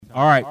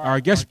All right, our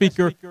guest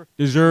speaker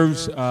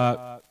deserves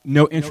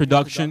no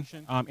introduction.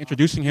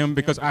 Introducing him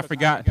because I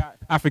forgot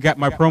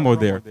my promo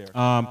there.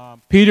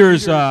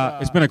 Peter's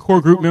has been a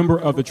core group member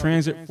of the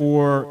Transit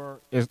for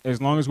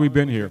as long as we've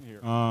been here.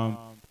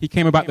 He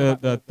came about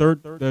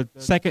the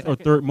second or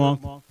third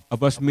month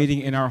of us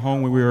meeting in our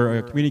home when we were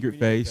a community group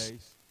phase.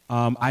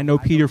 I know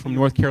Peter from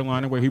North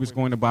Carolina, where he was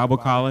going to Bible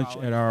college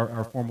at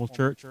our former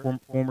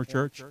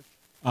church.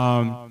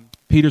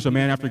 Peter's a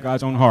man after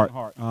God's own heart.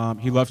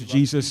 He loves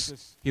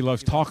Jesus. He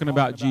loves talking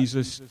about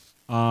Jesus.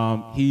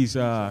 He's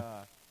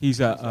an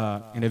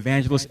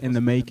evangelist in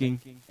the making,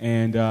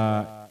 and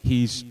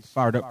he's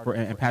fired up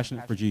and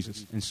passionate for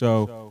Jesus. And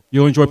so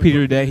you'll enjoy Peter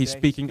today. He's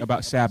speaking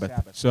about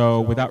Sabbath.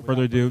 So without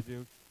further ado,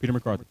 Peter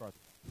McCarthy.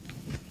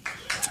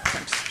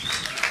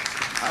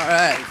 All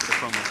right.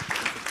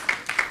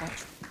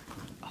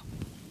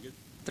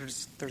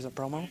 There's a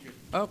promo?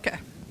 Okay.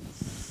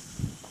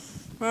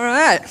 All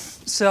right.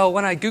 So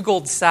when I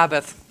Googled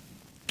Sabbath,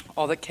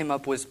 all that came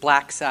up was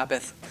Black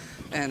Sabbath.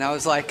 And I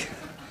was like,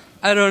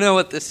 I don't know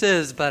what this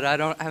is, but I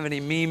don't have any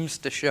memes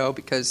to show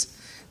because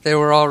they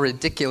were all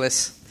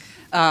ridiculous.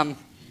 But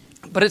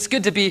it's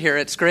good to be here.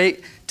 It's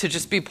great to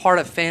just be part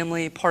of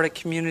family, part of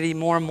community.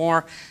 More and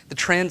more, the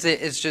Transit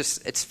is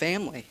it's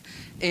family.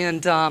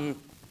 And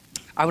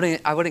I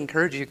would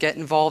encourage you, get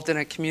involved in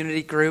a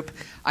community group.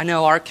 I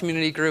know our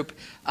community group,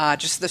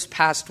 just this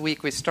past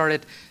week, we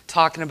started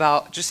talking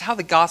about just how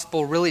the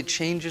gospel really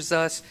changes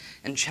us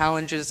and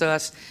challenges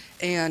us.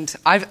 And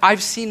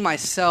I've seen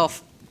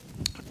myself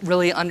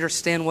really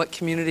understand what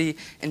community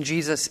and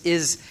Jesus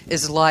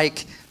is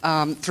like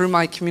through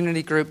my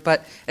community group,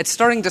 but it's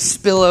starting to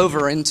spill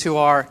over into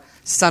our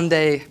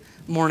Sunday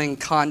morning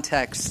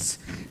contexts.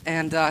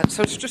 And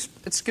so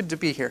it's good to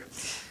be here.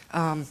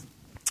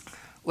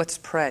 Let's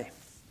pray.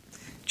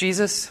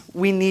 Jesus,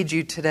 we need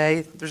you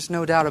today. There's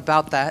no doubt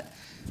about that.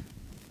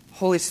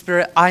 Holy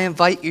Spirit, I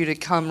invite you to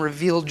come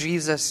reveal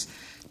Jesus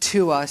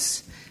to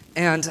us.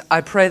 And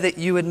I pray that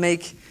you would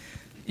make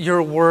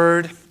your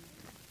word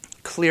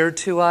clear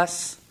to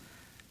us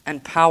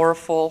and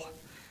powerful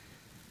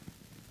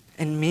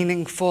and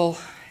meaningful,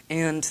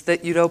 and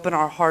that you'd open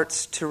our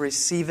hearts to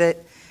receive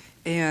it,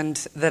 and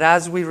that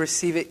as we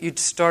receive it, you'd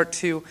start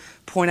to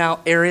point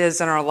out areas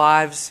in our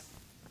lives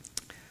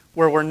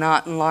where we're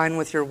not in line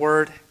with your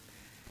word.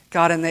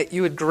 God, and that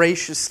you would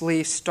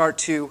graciously start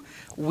to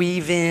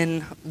weave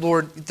in,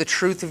 Lord, the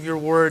truth of your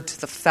word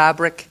to the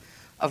fabric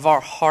of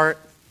our heart.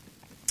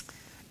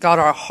 God,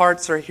 our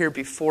hearts are here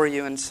before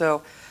you, and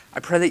so I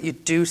pray that you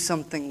do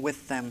something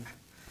with them.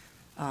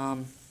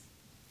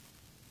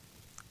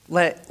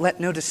 Let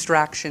no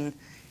distraction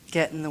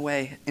get in the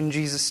way. In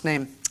Jesus'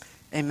 name,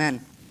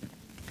 amen.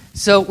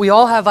 So we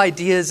all have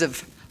ideas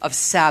of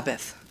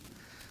Sabbath.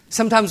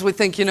 Sometimes we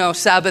think,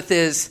 Sabbath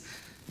is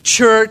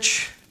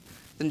church,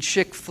 then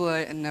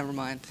Chick-fil-A, and never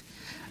mind.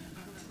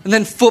 And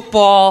then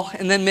football,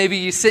 and then maybe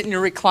you sit in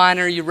your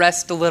recliner, you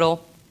rest a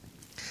little.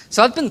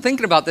 So I've been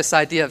thinking about this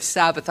idea of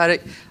Sabbath.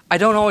 I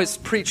don't always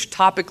preach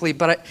topically,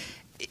 but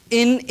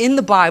in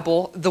the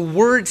Bible, the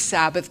word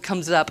Sabbath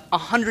comes up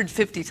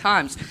 150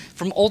 times,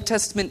 from Old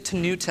Testament to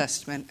New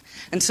Testament.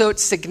 And so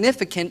it's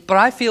significant, but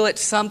I feel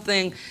it's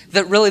something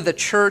that really the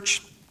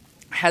church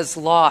has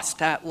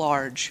lost at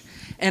large.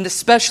 And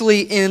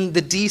especially in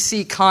the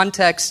DC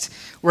context,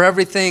 where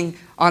everything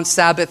on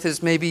Sabbath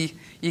is maybe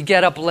you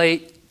get up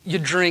late, you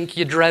drink,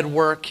 you dread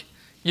work,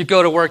 you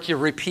go to work, you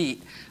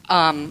repeat.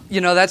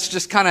 That's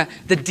just kind of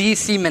the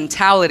DC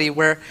mentality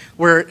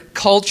where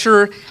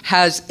culture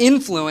has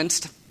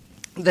influenced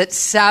that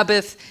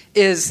Sabbath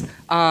is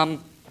kind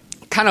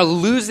of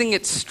losing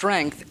its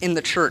strength in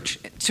the church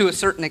to a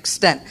certain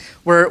extent.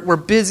 We're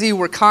busy,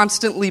 we're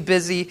constantly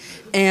busy,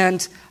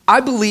 and I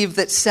believe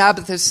that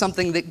Sabbath is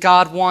something that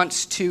God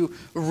wants to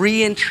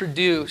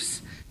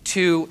reintroduce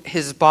to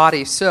his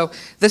body. So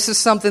this is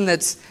something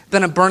that's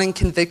been a burning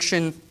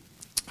conviction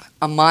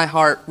on my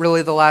heart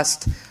really the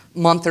last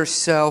month or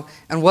so.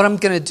 And what I'm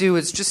going to do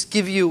is just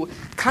give you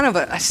kind of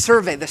a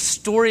survey, the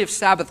story of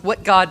Sabbath,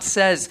 what God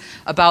says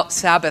about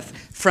Sabbath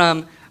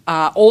from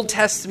Old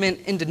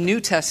Testament into New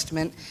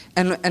Testament.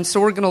 And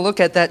so we're going to look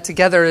at that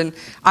together. And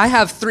I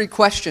have 3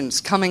 questions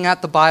coming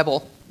at the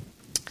Bible.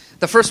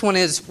 The first one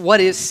is, what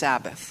is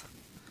Sabbath?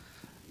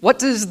 What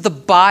does the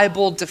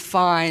Bible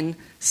define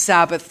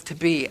Sabbath to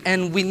be?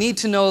 And we need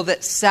to know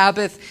that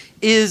Sabbath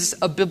is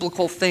a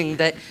biblical thing,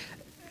 that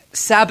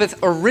Sabbath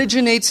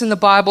originates in the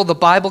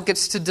Bible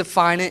gets to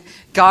define it,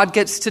 God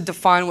gets to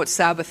define what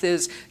Sabbath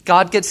is,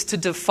 God gets to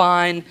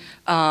define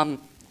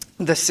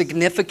the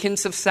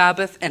significance of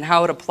Sabbath and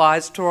how it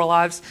applies to our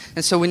lives.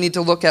 And so we need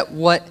to look at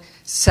what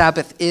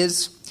Sabbath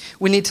is.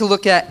 We need to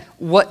look at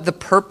what the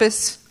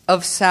purpose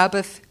of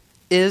Sabbath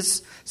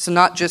is. So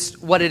not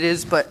just what it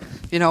is, but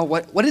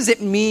what does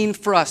it mean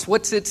for us?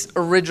 What's its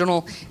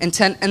original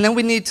intent? And then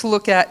we need to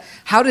look at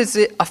how does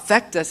it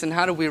affect us and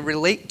how do we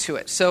relate to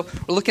it? So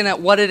we're looking at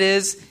what it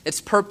is,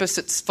 its purpose,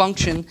 its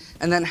function,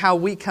 and then how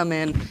we come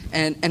in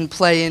and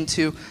play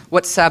into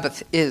what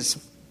Sabbath is.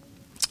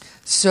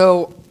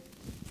 So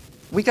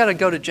we got to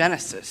go to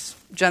Genesis.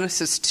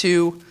 Genesis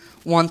 2,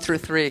 1 through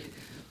 3.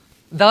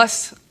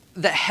 Thus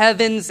the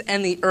heavens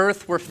and the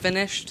earth were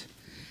finished,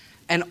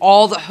 and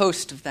all the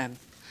host of them.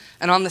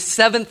 And on the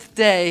seventh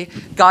day,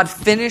 God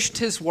finished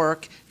his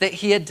work that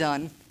he had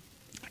done,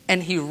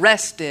 and he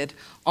rested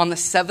on the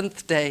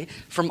seventh day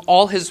from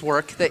all his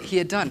work that he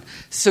had done.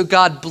 So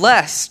God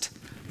blessed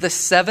the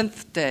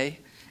seventh day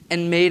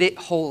and made it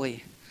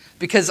holy,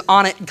 because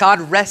on it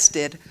God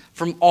rested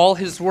from all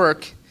his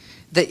work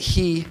that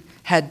he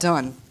had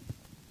done.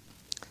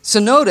 So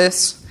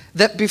notice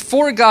that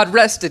before God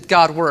rested,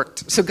 God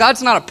worked. So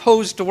God's not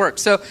opposed to work.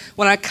 So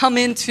when I come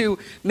into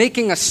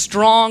making a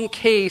strong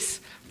case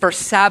for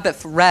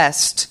Sabbath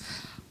rest,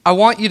 I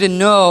want you to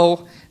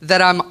know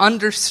that I'm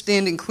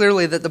understanding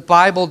clearly that the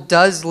Bible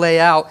does lay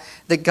out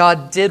that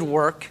God did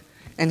work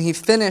and he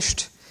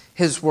finished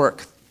his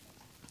work.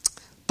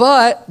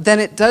 But then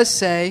it does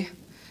say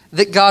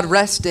that God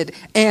rested,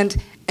 and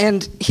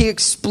he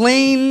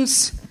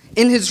explains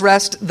in his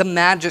rest the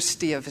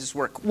majesty of his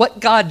work. What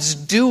God's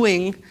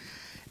doing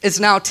is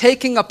now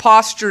taking a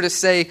posture to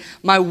say,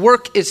 my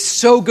work is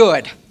so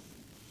good,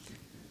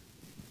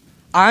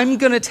 I'm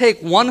going to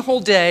take one whole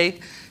day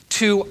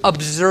to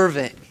observe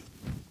it.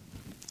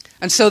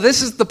 And so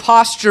this is the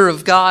posture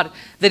of God,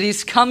 that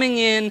he's coming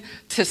in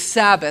to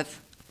Sabbath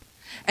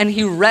and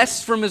he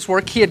rests from his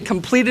work. He had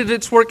completed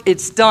its work,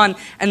 it's done,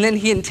 and then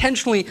he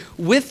intentionally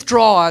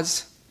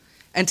withdraws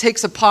and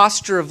takes a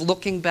posture of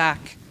looking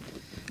back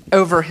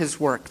over his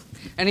work.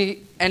 And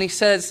he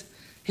says,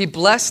 he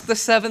blessed the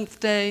seventh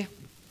day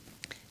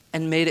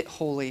and made it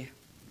holy.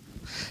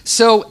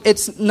 So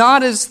it's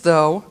not as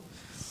though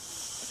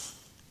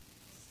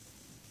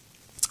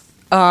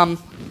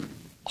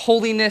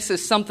holiness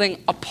is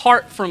something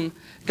apart from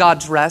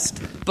God's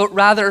rest, but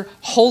rather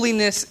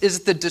holiness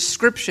is the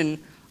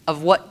description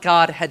of what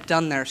God had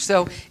done there.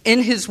 So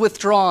in his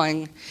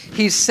withdrawing,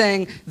 he's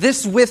saying,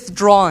 this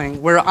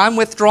withdrawing, where I'm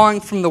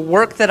withdrawing from the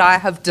work that I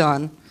have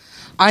done,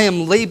 I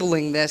am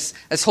labeling this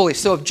as holy.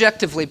 So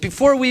objectively,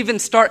 before we even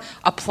start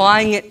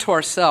applying it to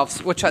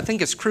ourselves, which I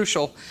think is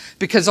crucial,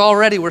 because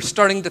already we're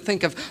starting to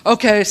think of,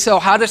 okay, so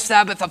how does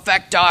Sabbath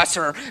affect us?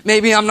 Or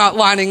maybe I'm not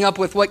lining up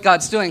with what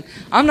God's doing.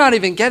 I'm not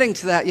even getting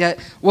to that yet.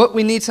 What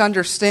we need to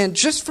understand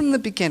just from the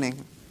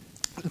beginning,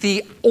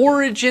 the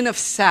origin of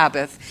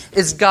Sabbath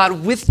is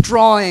God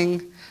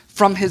withdrawing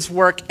from his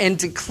work and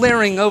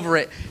declaring over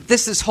it,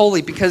 this is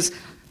holy, because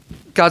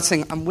God's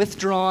saying, I'm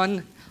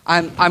withdrawn,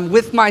 I'm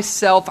with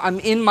myself, I'm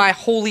in my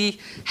holy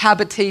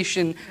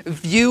habitation,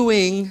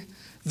 viewing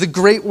the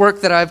great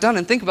work that I've done.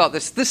 And think about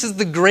this. This is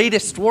the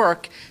greatest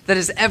work that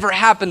has ever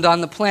happened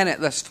on the planet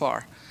thus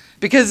far,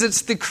 because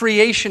it's the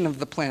creation of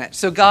the planet.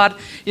 So God,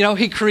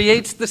 he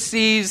creates the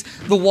seas,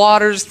 the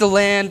waters, the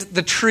land,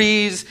 the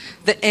trees,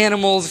 the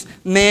animals,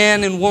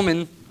 man and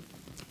woman.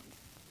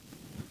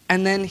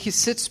 And then he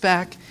sits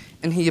back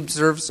and he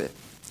observes it.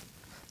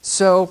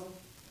 So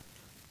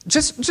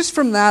just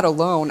from that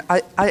alone,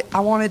 I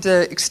wanted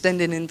to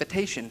extend an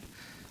invitation.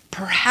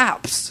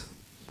 Perhaps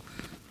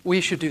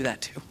we should do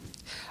that too.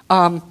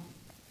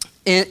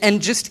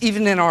 And just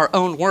even in our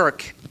own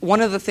work, one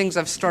of the things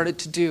I've started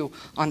to do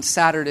on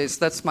Saturdays,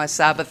 that's my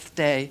Sabbath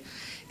day,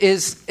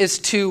 is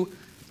to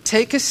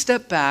take a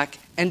step back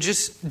and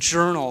just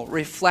journal,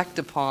 reflect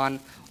upon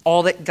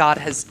all that God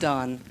has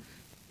done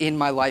in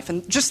my life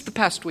and just the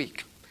past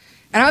week.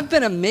 And I've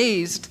been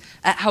amazed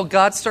at how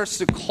God starts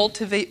to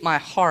cultivate my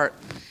heart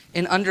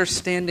in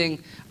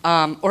understanding,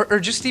 or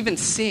just even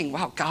seeing,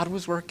 wow, God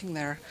was working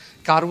there.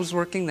 God was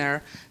working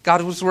there.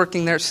 God was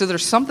working there. So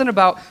there's something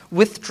about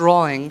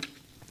withdrawing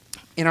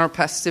in our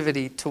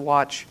passivity to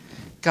watch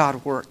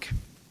God work.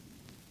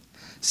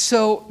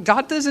 So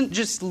God doesn't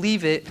just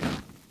leave it.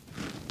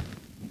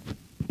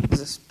 Is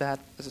this bad?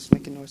 Is this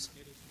making noise?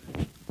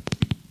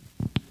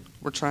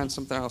 We're trying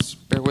something else.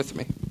 Bear with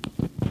me.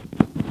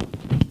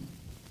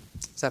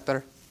 Is that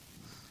better?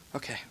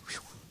 Okay.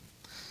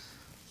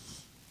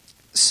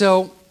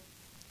 So,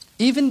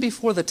 even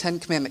before the 10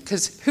 Commandments,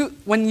 because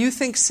when you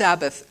think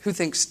Sabbath, who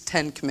thinks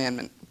 10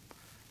 Commandment?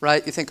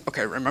 Right? You think,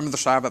 okay, remember the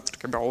Sabbath to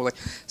keep it holy.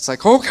 It's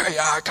like, okay,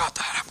 yeah, I got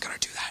that. I'm going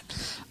to do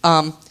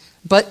that.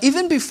 But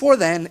even before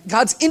then,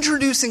 God's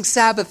introducing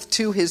Sabbath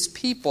to his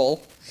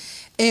people.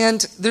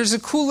 And there's a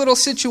cool little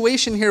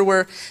situation here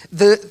where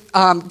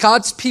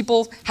God's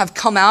people have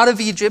come out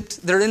of Egypt.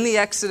 They're in the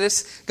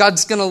Exodus.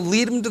 God's going to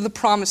lead them to the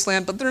promised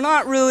land, but they're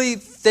not really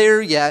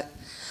there yet.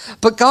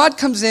 But God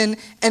comes in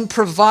and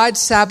provides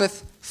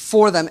Sabbath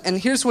for them. And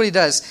here's what he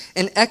does.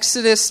 In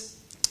Exodus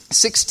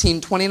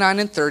 16, 29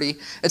 and 30,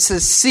 it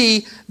says,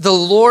 see, the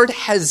Lord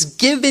has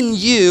given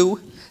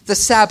you the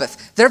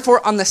Sabbath.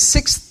 Therefore, on the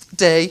sixth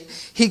day,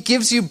 he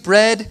gives you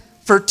bread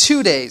for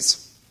 2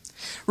 days.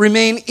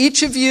 Remain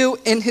each of you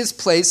in his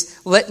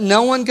place. Let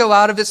no one go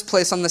out of his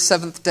place on the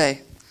seventh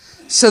day.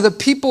 So the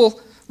people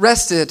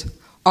rested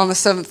on the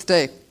seventh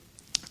day.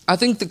 I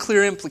think the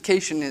clear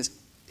implication is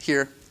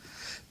here,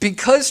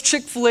 because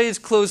Chick-fil-A is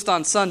closed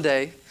on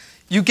Sunday,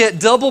 you get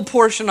double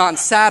portion on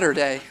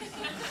Saturday,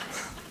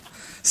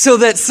 so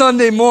that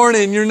Sunday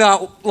morning you're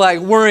not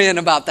worrying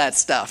about that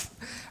stuff.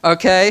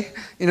 okay?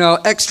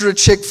 Extra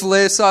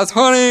Chick-fil-A sauce.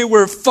 Honey,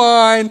 we're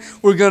fine.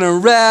 We're going to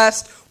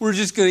rest. We're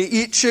just going to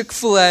eat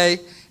Chick-fil-A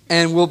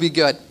and we'll be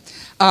good.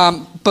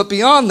 But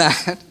beyond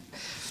that,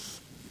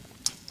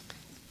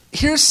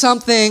 here's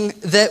something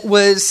that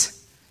was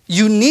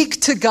unique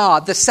to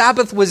God. The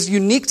Sabbath was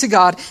unique to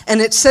God.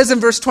 And it says in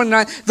verse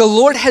 29, the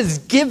Lord has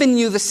given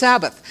you the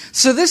Sabbath.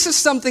 So this is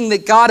something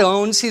that God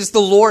owns. He's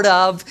the Lord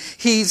of.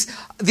 He's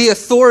the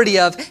authority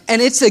of.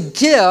 And it's a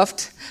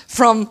gift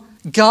from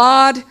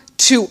God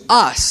to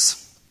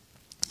us.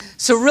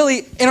 So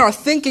really, in our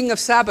thinking of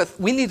Sabbath,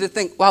 we need to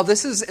think, wow,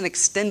 this is an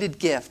extended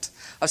gift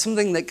of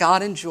something that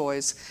God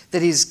enjoys,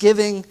 that he's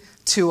giving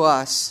to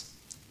us.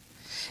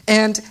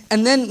 And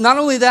then not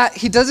only that,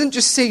 he doesn't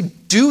just say,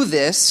 do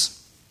this.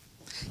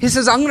 He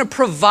says, I'm going to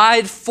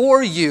provide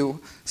for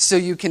you so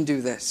you can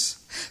do this.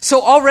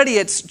 So already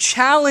it's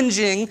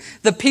challenging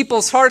the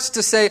people's hearts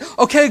to say,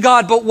 okay,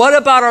 God, but what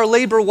about our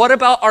labor? What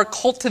about our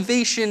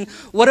cultivation?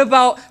 What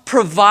about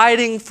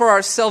providing for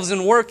ourselves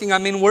and working? I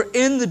mean, we're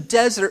in the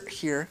desert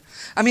here.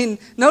 I mean,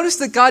 notice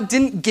that God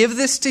didn't give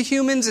this to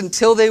humans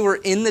until they were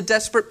in the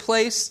desperate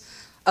place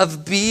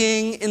of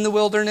being in the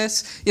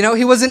wilderness.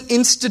 He wasn't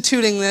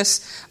instituting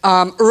this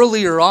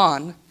earlier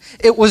on.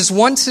 It was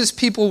once his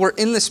people were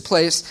in this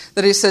place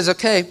that he says,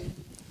 okay,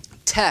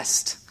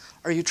 test.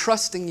 Are you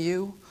trusting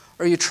you?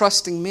 Are you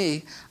trusting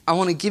me? I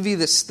want to give you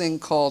this thing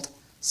called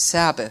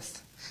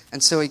Sabbath.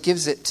 And so he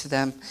gives it to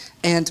them.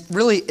 And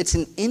really, it's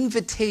an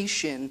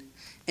invitation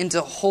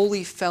into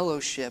holy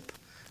fellowship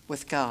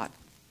with God.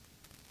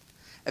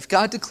 If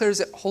God declares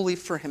it holy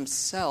for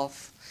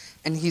himself,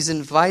 and he's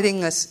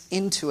inviting us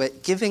into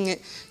it, giving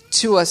it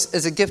to us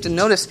as a gift. And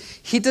notice,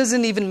 he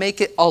doesn't even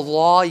make it a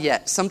law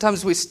yet.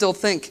 Sometimes we still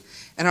think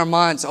in our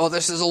minds, oh,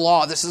 this is a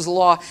law, this is a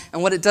law.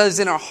 And what it does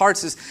in our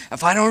hearts is,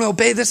 if I don't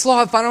obey this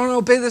law,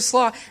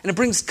 and it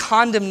brings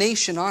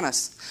condemnation on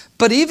us.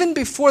 But even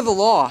before the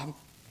law,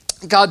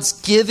 God's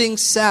giving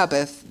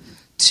Sabbath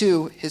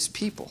to his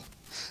people.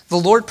 The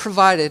Lord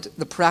provided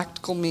the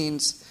practical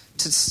means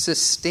to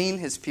sustain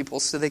his people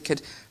so they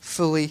could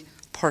fully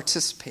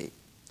participate.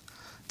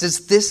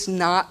 Does this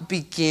not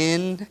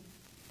begin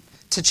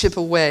to chip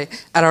away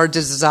at our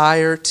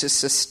desire to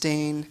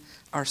sustain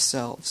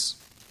ourselves?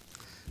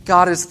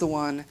 God is the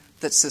one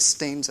that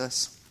sustains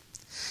us.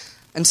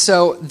 And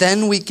so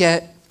then we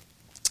get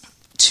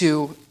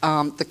to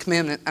the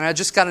commandment. And I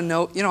just got to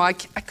note, I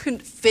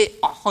couldn't fit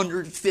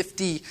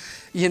 150,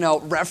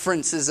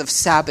 references of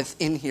Sabbath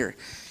in here.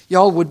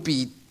 Y'all would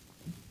be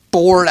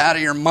bored out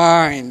of your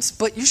minds,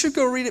 but you should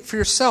go read it for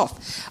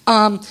yourself.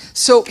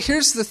 So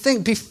here's the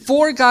thing.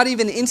 Before God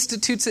even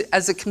institutes it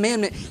as a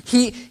commandment,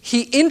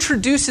 he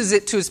introduces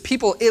it to his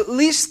people at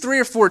least 3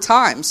 or 4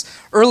 times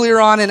earlier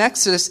on in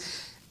Exodus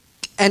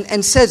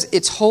and says,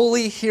 it's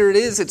holy, here it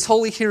is, it's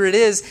holy, here it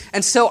is.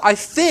 And so I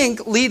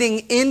think leading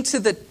into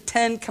the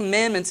 10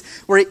 commandments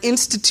where he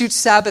institutes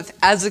Sabbath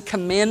as a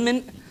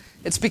commandment,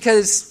 it's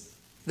because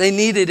they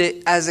needed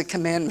it as a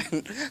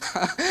commandment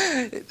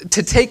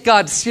to take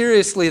God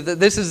seriously, that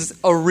this is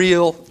a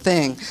real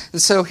thing.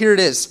 And so here it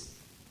is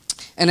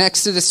in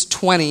Exodus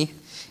 20,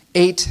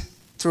 8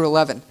 through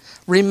 11.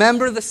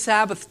 Remember the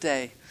Sabbath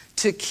day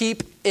to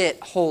keep it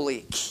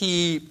holy.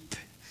 Keep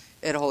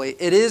it holy.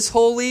 It is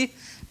holy,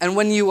 and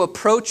when you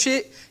approach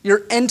it,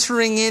 you're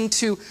entering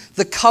into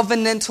the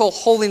covenantal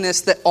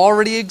holiness that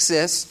already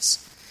exists.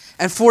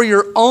 And for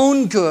your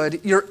own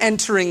good, you're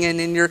entering in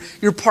and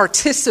you're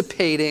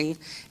participating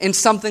in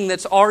something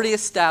that's already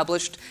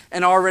established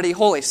and already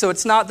holy. So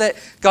it's not that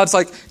God's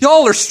like,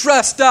 y'all are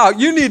stressed out,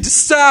 you need to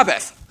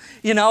Sabbath.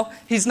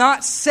 He's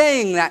not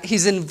saying that.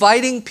 He's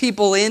inviting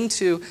people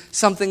into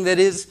something that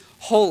is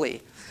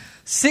holy.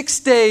 6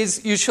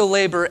 days you shall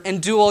labor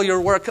and do all your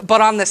work, but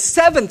on the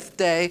 7th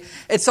day,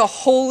 it's a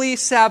holy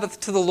Sabbath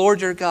to the Lord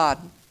your God.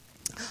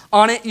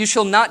 On it you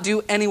shall not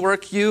do any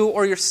work, you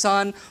or your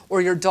son or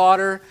your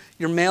daughter,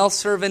 your male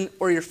servant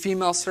or your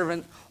female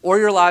servant, or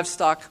your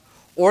livestock,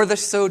 or the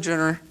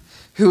sojourner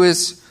who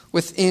is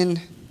within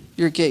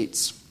your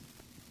gates.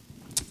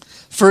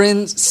 For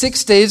in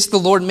 6 days the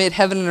Lord made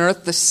heaven and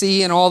earth, the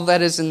sea, and all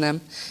that is in them,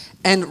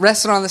 and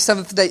rested on the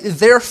 7th day.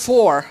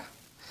 Therefore,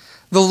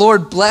 the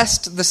Lord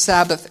blessed the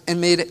Sabbath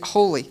and made it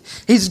holy.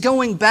 He's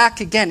going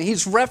back again.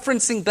 He's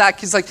referencing back.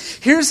 He's like,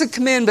 here's a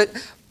commandment,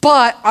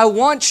 but I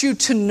want you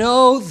to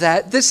know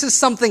that this is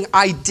something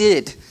I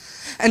did.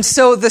 And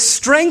so the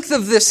strength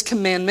of this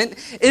commandment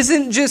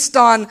isn't just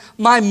on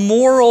my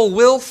moral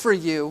will for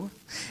you.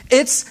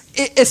 It's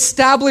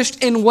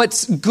established in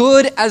what's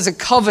good as a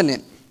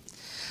covenant.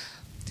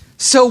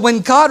 So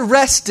when God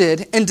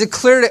rested and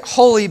declared it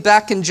holy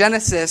back in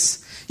Genesis,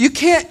 you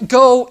can't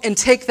go and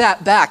take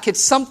that back. It's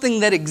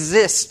something that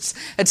exists.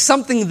 It's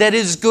something that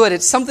is good.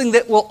 It's something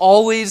that will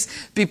always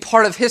be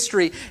part of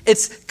history.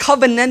 It's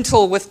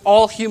covenantal with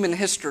all human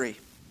history.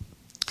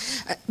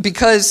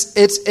 Because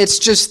it's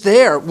just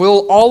there.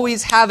 We'll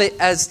always have it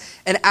as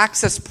an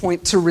access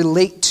point to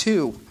relate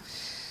to.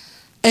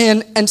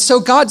 And so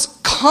God's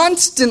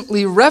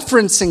constantly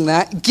referencing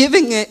that,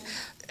 giving it,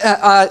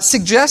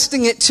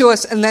 suggesting it to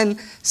us, and then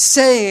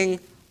saying,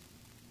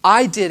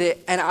 I did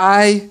it and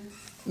I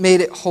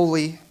made it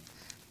holy.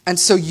 And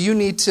so you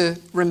need to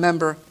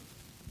remember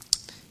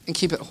and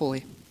keep it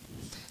holy.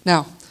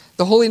 Now,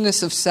 the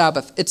holiness of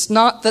Sabbath. It's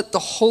not that the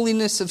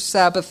holiness of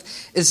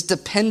Sabbath is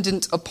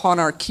dependent upon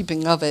our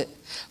keeping of it,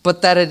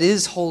 but that it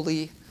is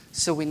holy,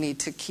 so we need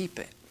to keep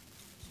it.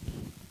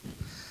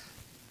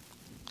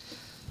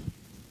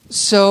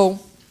 So,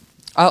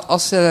 I'll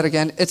say that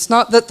again. It's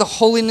not that the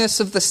holiness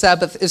of the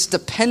Sabbath is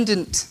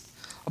dependent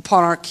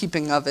upon our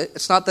keeping of it.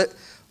 It's not that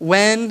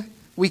when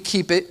we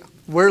keep it,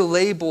 we're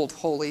labeled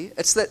holy.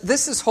 It's that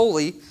this is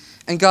holy,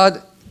 and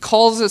God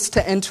calls us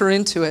to enter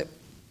into it.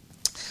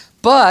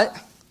 But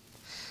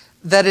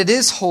that it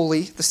is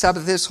holy, the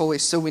Sabbath is holy,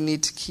 so we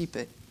need to keep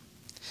it.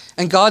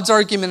 And God's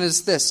argument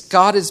is this.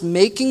 God is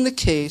making the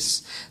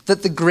case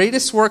that the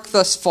greatest work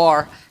thus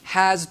far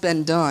has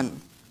been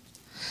done.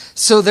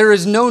 So there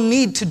is no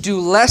need to do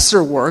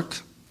lesser work,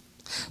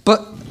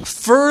 but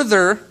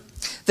further,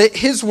 that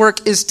his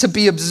work is to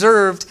be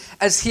observed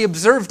as he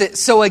observed it.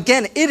 So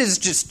again, it is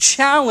just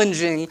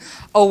challenging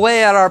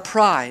away at our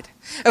pride.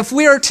 If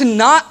we are to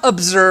not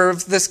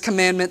observe this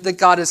commandment that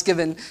God has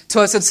given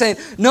to us, it's saying,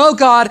 no,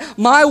 God,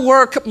 my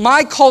work,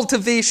 my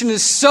cultivation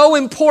is so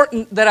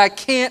important that I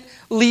can't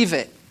leave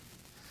it.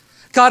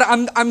 God,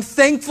 I'm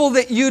thankful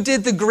that you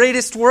did the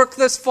greatest work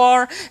thus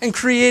far in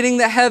creating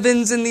the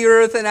heavens and the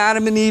earth and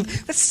Adam and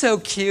Eve. That's so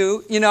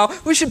cute.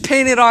 We should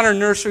paint it on our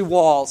nursery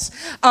walls.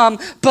 I'm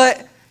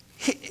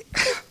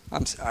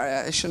sorry,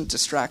 I shouldn't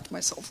distract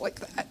myself like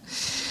that.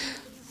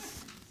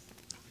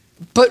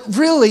 But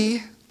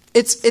really,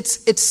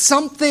 it's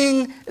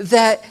something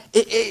that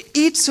it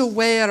eats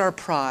away at our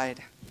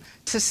pride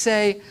to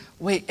say,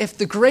 wait, if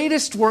the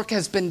greatest work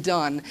has been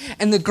done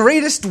and the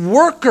greatest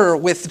worker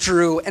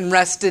withdrew and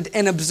rested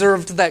and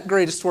observed that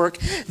greatest work,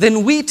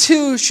 then we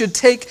too should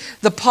take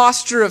the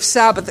posture of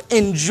Sabbath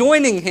in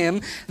joining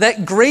him,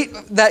 that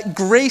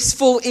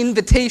graceful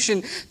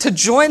invitation to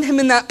join him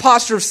in that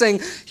posture of saying,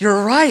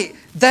 you're right,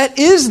 that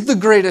is the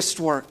greatest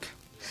work.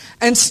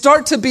 And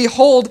start to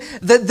behold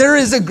that there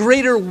is a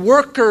greater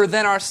worker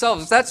than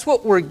ourselves. That's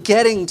what we're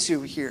getting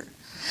to here.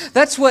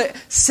 That's what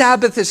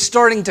Sabbath is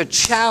starting to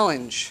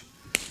challenge.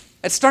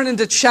 It's starting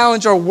to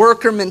challenge our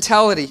worker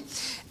mentality.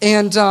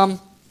 And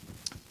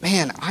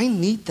man, I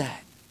need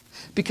that.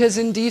 Because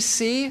in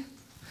DC,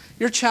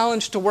 you're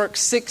challenged to work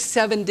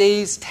 6-7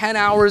 days, 10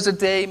 hours a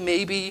day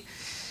maybe.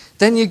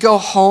 Then you go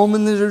home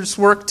and there's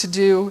work to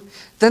do.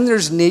 Then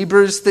there's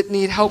neighbors that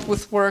need help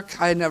with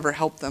work. I never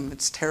help them.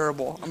 It's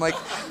terrible. I'm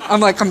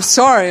I'm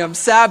sorry, I'm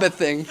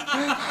Sabbathing.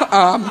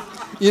 Have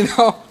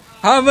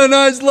a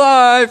nice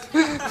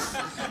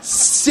life.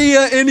 See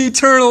ya in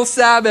eternal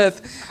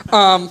Sabbath.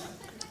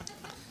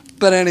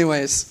 But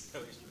anyways,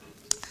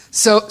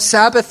 so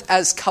Sabbath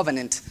as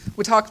covenant.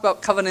 We talked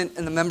about covenant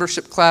in the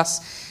membership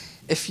class,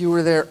 if you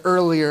were there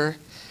earlier.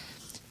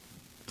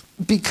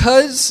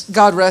 Because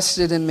God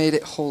rested and made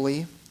it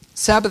holy,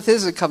 Sabbath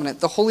is a covenant.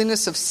 The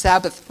holiness of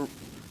Sabbath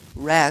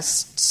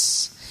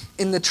rests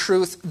in the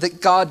truth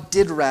that God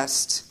did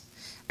rest,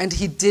 and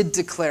he did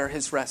declare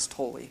his rest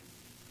holy.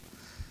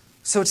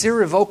 So it's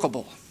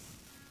irrevocable.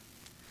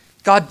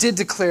 God did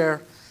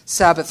declare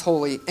Sabbath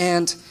holy,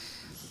 and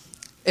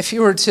if he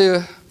were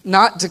to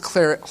not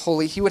declare it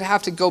holy, he would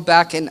have to go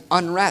back and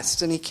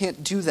unrest, and he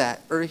can't do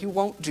that, or he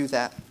won't do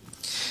that.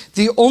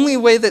 The only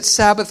way that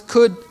Sabbath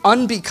could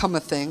unbecome a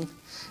thing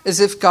is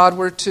if God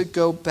were to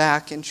go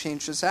back and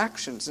change his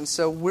actions. And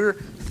so we're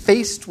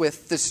faced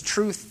with this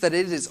truth that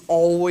it is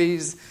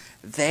always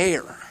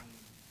there.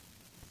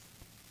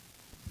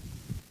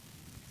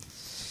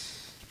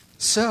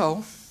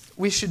 So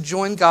we should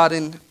join God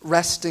in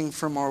resting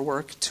from our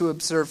work to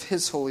observe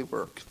his holy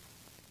work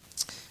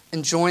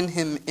and join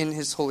him in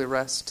his holy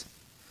rest,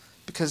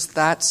 because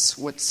that's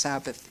what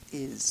Sabbath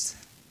is.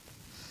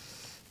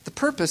 The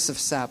purpose of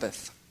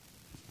Sabbath.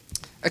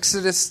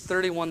 Exodus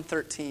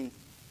 31:13.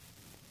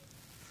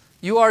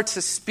 You are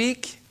to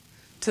speak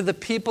to the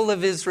people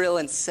of Israel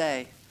and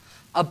say,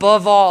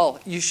 above all,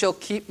 you shall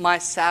keep my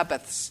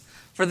Sabbaths,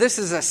 for this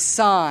is a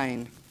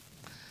sign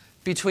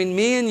between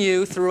me and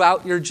you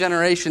throughout your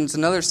generations.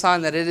 Another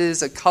sign that it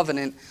is a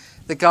covenant,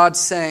 that God's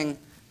saying,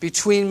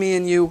 between me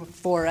and you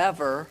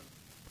forever,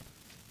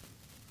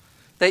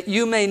 that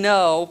you may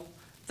know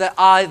that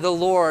I, the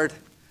Lord,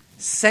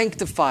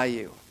 sanctify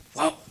you.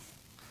 Whoa.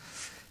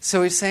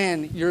 So he's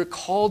saying, you're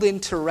called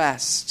into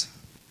rest.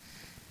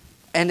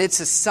 And it's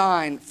a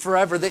sign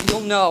forever that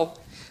you'll know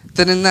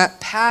that in that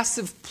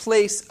passive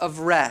place of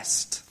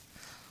rest,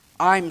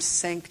 I'm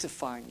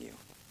sanctifying you.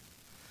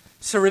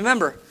 So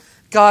remember,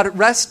 God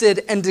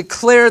rested and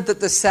declared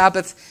that the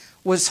Sabbath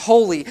was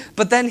holy.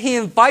 But then he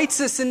invites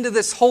us into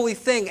this holy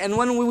thing. And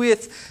when we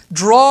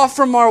withdraw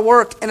from our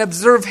work and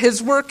observe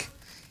his work,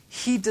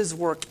 he does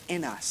work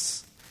in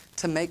us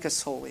to make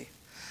us holy.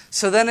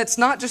 So then it's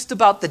not just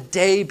about the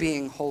day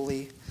being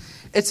holy.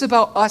 It's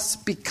about us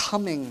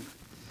becoming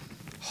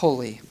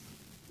holy.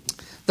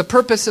 The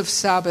purpose of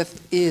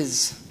Sabbath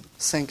is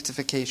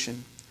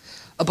sanctification.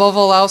 Above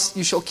all else,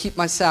 you shall keep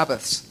my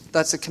Sabbaths.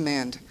 That's a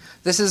command.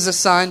 This is a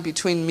sign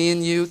between me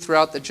and you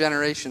throughout the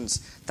generations.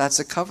 That's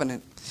a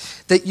covenant.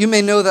 That you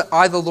may know that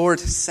I, the Lord,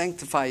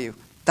 sanctify you.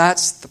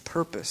 That's the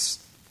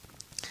purpose.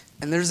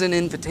 And there's an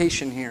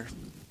invitation here.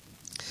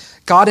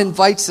 God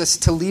invites us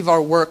to leave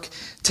our work,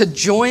 to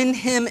join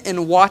him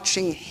in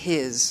watching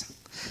his,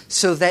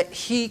 so that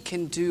he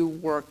can do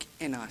work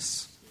in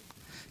us.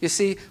 You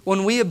see,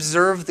 when we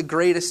observe the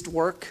greatest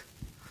work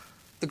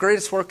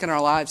in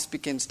our lives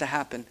begins to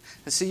happen.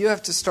 And so you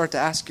have to start to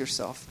ask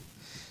yourself,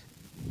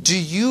 do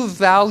you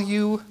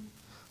value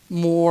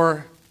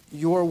more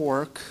your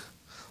work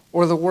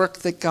or the work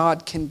that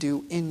God can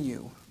do in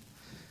you?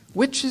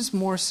 Which is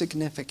more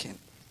significant?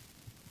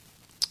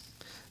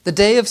 The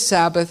day of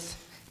Sabbath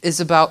is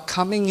about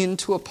coming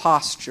into a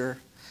posture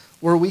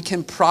where we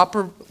can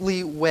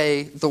properly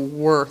weigh the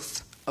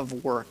worth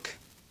of work.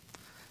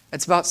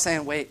 It's about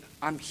saying, wait,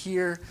 I'm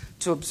here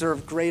to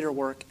observe greater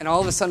work. And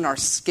all of a sudden our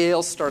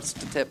scale starts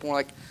to tip. And we're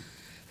like,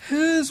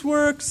 his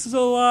work's a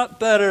lot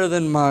better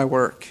than my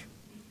work.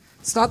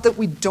 It's not that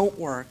we don't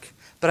work,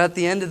 but at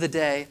the end of the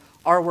day,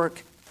 our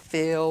work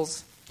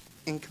fails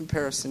in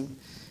comparison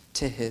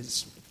to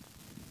his.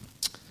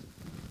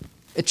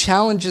 It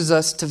challenges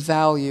us to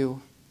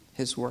value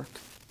his work.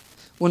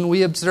 When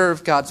we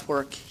observe God's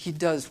work, he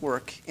does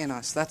work in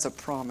us. That's a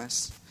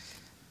promise.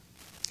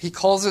 He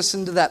calls us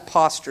into that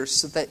posture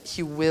so that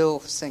he will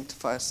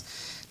sanctify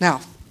us. Now,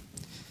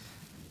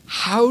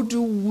 how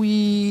do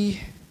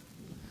we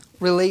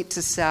relate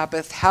to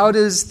Sabbath? How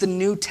does the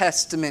New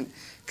Testament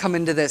come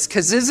into this?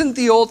 Because isn't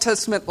the Old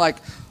Testament like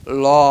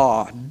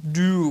law,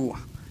 do?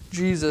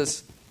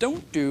 Jesus,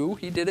 don't do.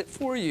 He did it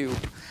for you.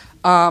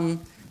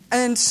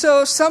 And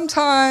so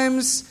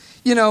sometimes,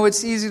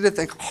 it's easy to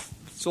think,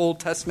 it's Old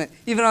Testament.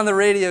 Even on the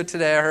radio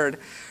today I heard,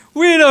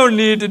 we don't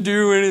need to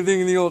do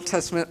anything in the Old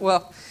Testament.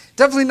 Well,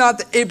 definitely not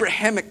the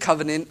Abrahamic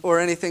covenant or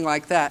anything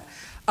like that,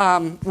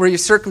 where you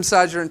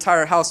circumcise your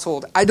entire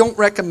household. I don't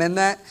recommend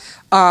that.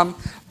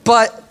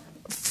 But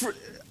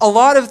a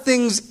lot of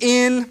things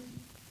in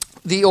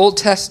the Old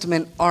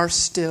Testament are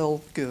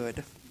still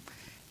good.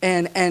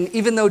 And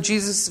even though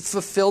Jesus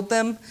fulfilled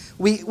them,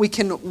 we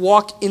can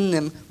walk in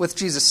them with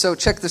Jesus. So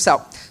check this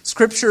out.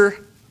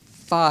 Scripture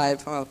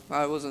 5. Oh,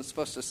 I wasn't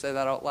supposed to say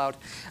that out loud.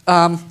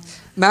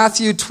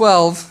 Matthew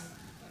 12,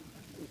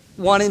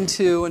 1 and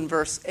 2, and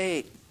verse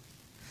 8.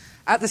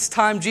 At this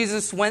time,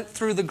 Jesus went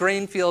through the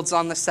grain fields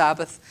on the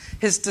Sabbath.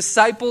 His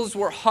disciples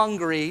were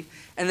hungry,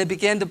 and they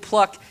began to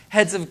pluck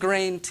heads of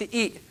grain to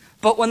eat.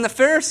 But when the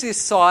Pharisees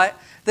saw it,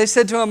 they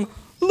said to him,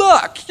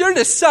 "Look, your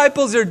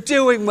disciples are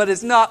doing what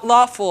is not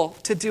lawful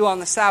to do on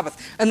the Sabbath."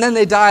 And then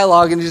they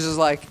dialogue, and Jesus is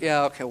like,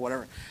 yeah, okay,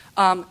 whatever.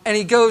 And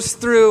he goes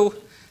through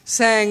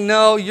saying,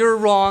 no, you're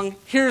wrong.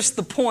 Here's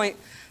the point.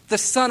 The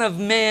Son of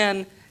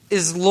Man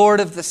is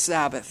Lord of the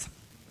Sabbath.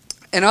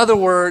 In other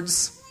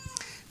words,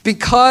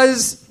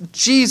 because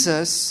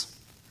Jesus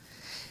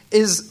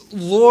is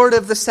Lord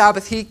of the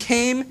Sabbath, he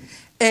came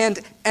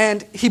and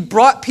he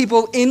brought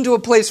people into a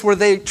place where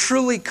they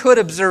truly could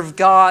observe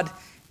God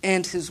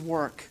and his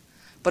work.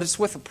 But it's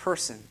with a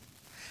person.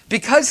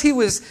 Because he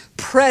was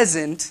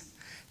present,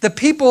 the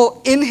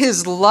people in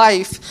his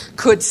life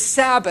could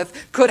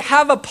Sabbath, could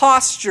have a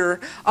posture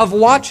of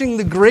watching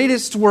the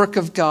greatest work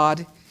of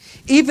God,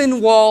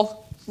 even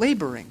while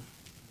laboring.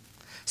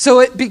 So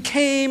it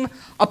became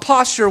a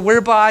posture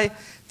whereby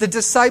the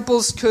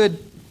disciples could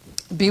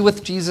be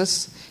with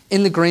Jesus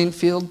in the grain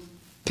field,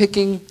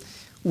 picking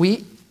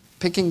wheat,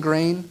 picking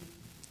grain.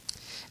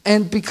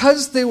 And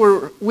because they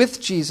were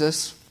with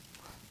Jesus,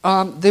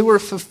 they were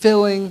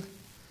fulfilling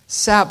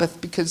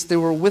Sabbath because they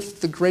were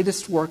with the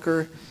greatest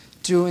worker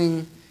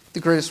doing the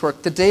greatest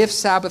work. The day of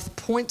Sabbath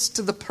points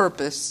to the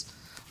purpose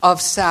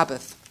of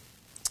Sabbath,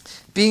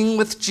 being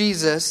with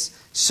Jesus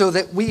so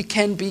that we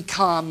can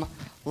become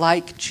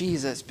like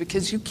Jesus.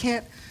 Because you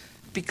can't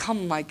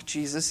become like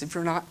Jesus if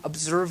you're not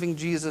observing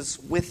Jesus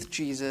with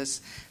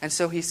Jesus. And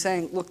so he's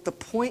saying, look, the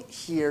point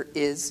here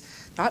is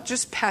not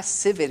just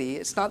passivity.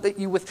 It's not that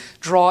you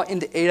withdraw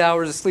into 8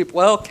 hours of sleep.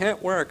 Well,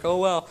 can't work. Oh,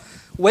 well.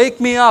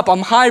 Wake me up.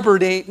 I'm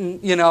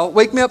hibernating,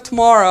 Wake me up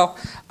tomorrow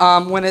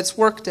when it's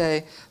work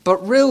day.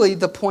 But really,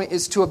 the point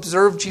is to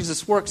observe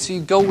Jesus' work. So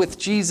you go with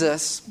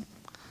Jesus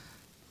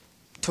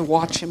to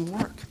watch him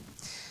work.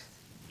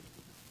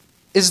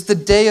 Is the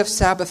day of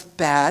Sabbath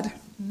bad?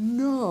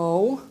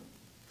 No.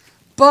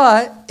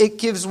 But it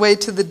gives way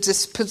to the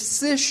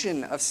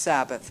disposition of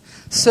Sabbath.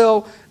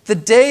 So the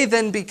day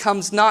then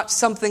becomes not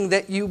something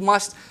that you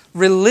must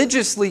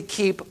religiously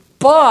keep,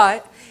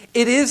 but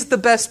it is the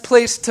best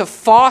place to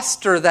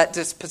foster that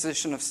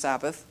disposition of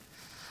Sabbath.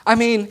 I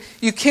mean,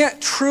 you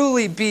can't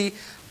truly be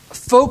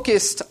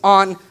focused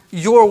on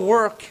your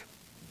work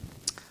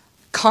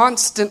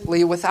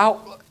constantly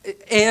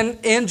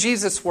and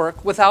Jesus'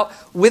 work without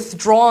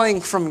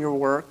withdrawing from your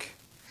work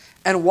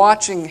and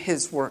watching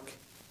his work.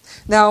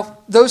 Now,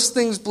 those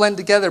things blend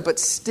together, but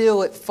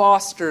still it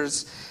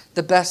fosters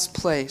the best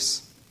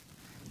place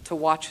to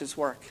watch his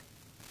work.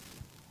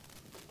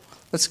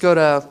 Let's go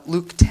to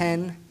Luke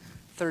 10,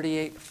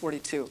 38,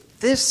 42.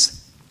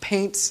 This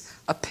paints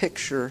a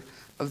picture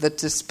of the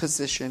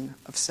disposition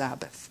of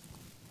Sabbath.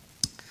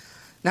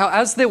 Now,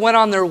 as they went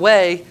on their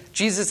way,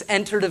 Jesus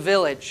entered a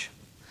village,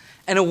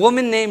 and a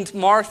woman named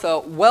Martha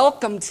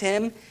welcomed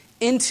him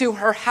into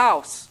her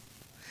house.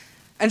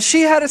 And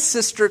she had a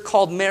sister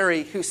called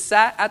Mary who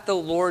sat at the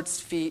Lord's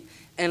feet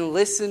and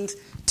listened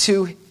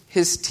to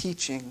his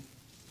teaching.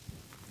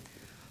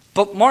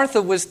 But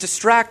Martha was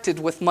distracted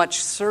with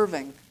much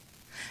serving.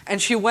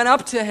 And she went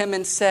up to him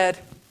and said,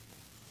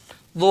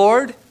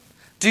 "Lord,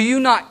 do you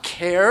not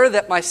care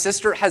that my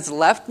sister has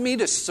left me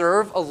to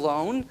serve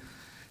alone?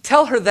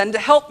 Tell her then to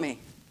help me."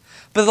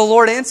 But the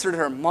Lord answered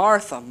her,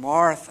 "Martha,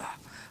 Martha."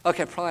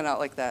 Okay, probably not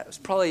like that. It was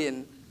probably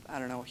in,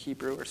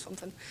 Hebrew or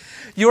something.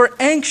 "You are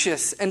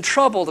anxious and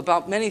troubled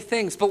about many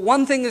things, but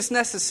one thing is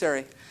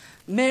necessary.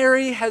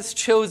 Mary has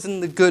chosen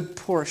the good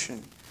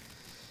portion."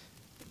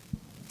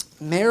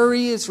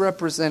 Mary is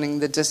representing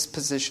the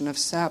disposition of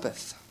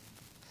Sabbath.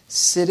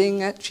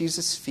 Sitting at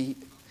Jesus' feet,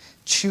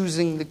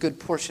 choosing the good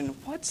portion.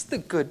 What's the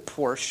good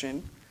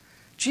portion?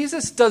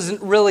 Jesus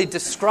doesn't really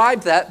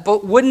describe that,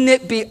 but wouldn't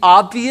it be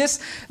obvious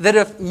that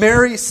if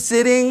Mary's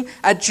sitting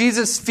at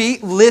Jesus'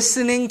 feet,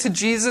 listening to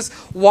Jesus,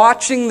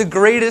 watching the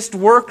greatest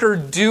worker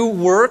do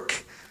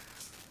work,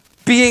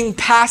 being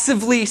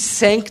passively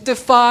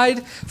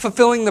sanctified,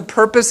 fulfilling the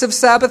purpose of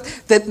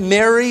Sabbath, that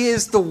Mary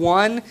is the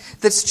one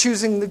that's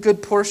choosing the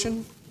good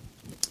portion?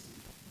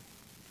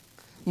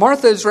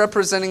 Martha is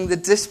representing the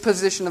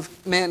disposition of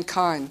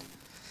mankind,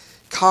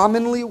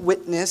 commonly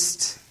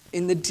witnessed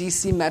in the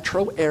DC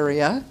metro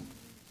area,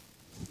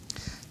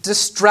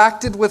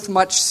 distracted with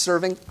much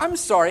serving. I'm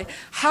sorry,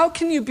 how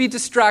can you be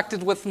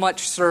distracted with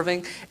much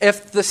serving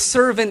if the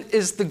servant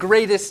is the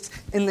greatest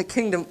in the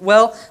kingdom?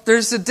 Well,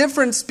 there's a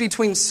difference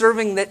between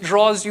serving that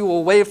draws you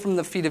away from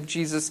the feet of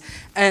Jesus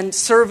and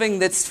serving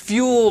that's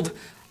fueled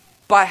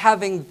by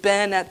having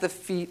been at the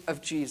feet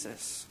of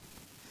Jesus.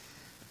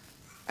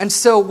 And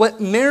so what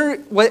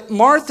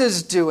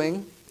Martha's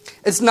doing,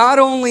 it's not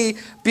only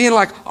being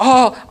like,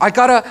 "Oh, I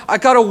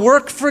gotta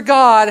work for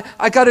God.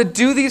 I gotta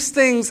do these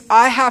things.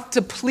 I have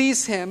to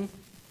please Him."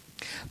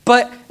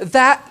 But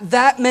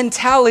that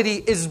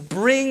mentality is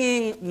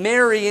bringing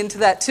Mary into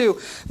that too.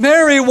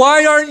 "Mary,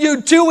 why aren't you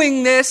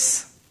doing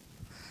this?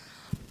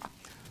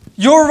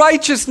 Your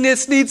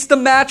righteousness needs to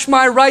match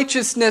my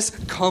righteousness.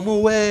 Come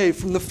away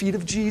from the feet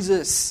of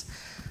Jesus."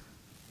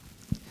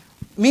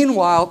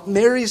 Meanwhile,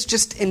 Mary's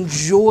just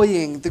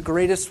enjoying the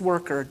greatest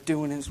worker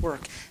doing his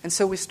work. And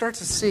so we start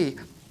to see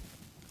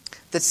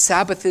that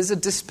Sabbath is a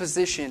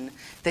disposition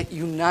that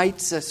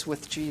unites us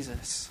with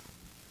Jesus.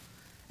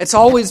 It's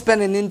always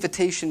been an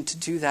invitation to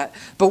do that.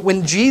 But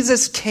when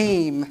Jesus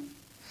came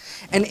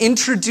and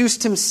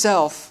introduced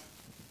himself,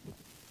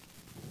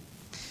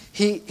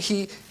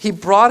 he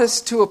brought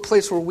us to a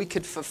place where we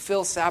could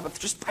fulfill Sabbath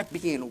just by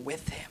being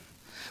with him,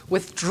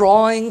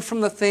 withdrawing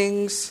from the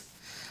things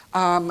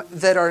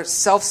that are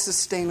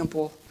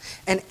self-sustainable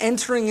and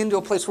entering into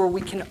a place where we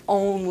can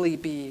only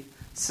be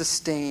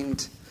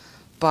sustained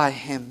by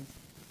him.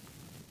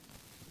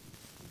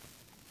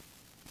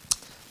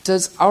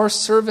 Does our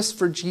service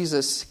for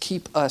Jesus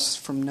keep us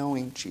from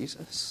knowing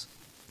Jesus?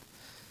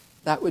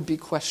 That would be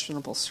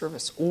questionable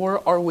service.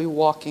 Or are we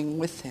walking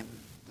with him,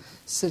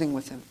 sitting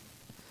with him?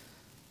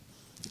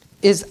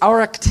 Is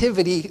our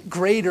activity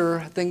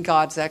greater than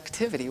God's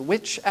activity?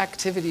 Which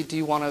activity do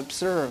you want to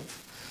observe?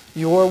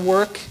 Your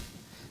work,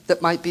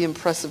 that might be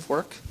impressive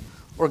work,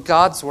 or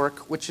God's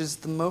work, which is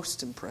the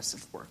most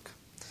impressive work?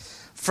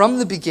 From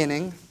the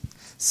beginning,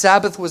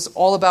 Sabbath was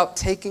all about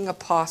taking a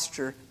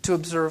posture to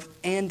observe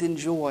and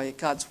enjoy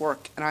God's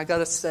work. And I got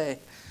to say,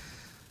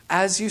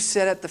 as you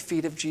sit at the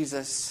feet of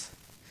Jesus,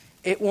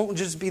 it won't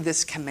just be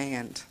this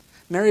command.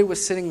 Mary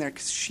was sitting there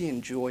because she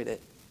enjoyed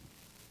it.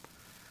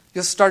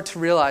 You'll start to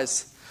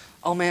realize,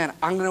 oh man,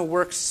 I'm going to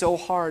work so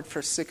hard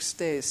for 6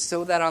 days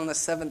so that on the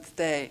seventh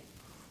day,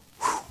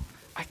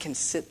 I can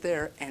sit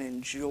there and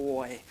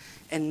enjoy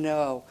and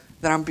know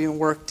that I'm being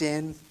worked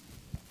in,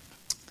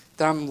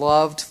 that I'm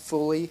loved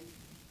fully.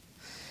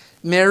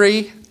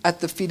 Mary, at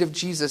the feet of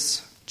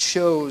Jesus,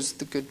 chose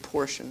the good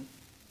portion.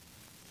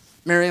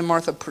 Mary and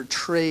Martha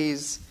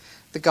portrays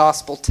the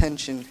gospel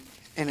tension,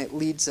 and it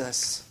leads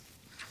us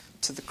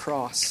to the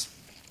cross.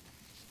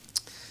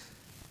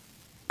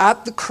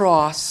 At the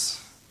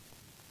cross,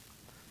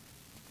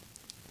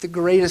 the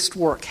greatest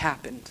work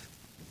happened.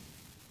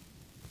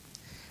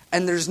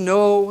 And there's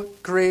no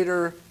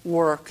greater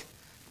work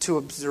to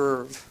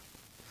observe.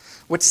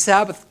 What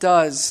Sabbath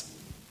does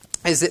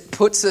is it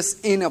puts us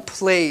in a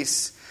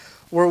place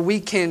where we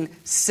can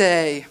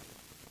say,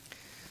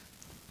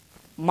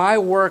 my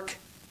work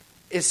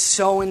is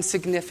so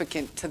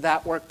insignificant to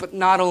that work, but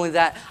not only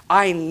that,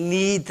 I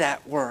need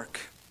that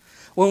work.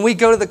 When we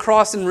go to the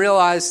cross and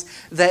realize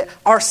that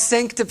our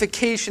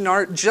sanctification,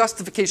 our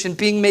justification,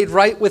 being made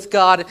right with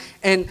God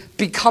and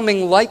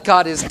becoming like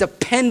God is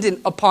dependent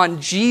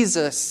upon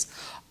Jesus,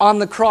 on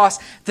the cross,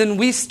 then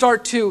we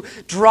start to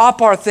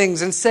drop our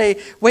things and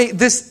say, wait,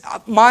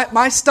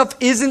 my stuff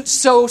isn't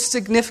so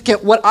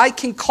significant. What I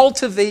can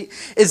cultivate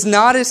is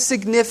not as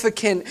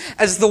significant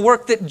as the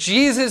work that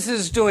Jesus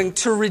is doing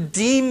to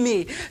redeem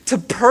me, to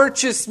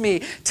purchase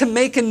me, to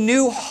make a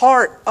new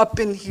heart up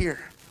in here.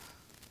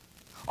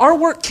 Our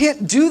work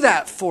can't do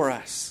that for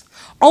us.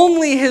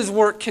 Only His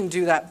work can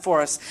do that for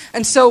us.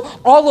 And so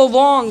all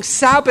along,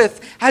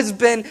 Sabbath has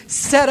been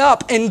set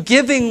up and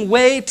giving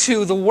way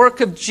to the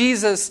work of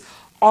Jesus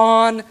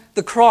on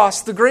the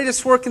cross. The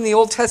greatest work in the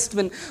Old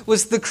Testament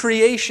was the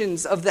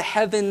creations of the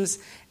heavens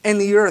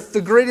and the earth. The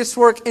greatest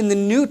work in the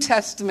New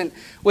Testament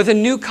with a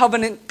new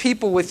covenant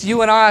people, with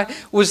you and I,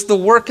 was the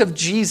work of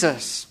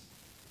Jesus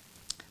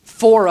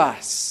for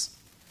us.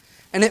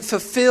 And it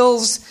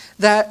fulfills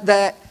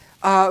that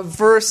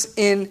verse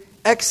in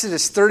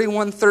Exodus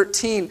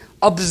 31:13,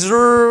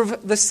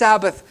 observe the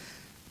Sabbath,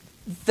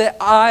 that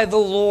I, the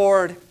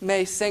Lord,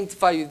 may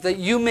sanctify you, that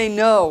you may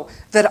know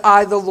that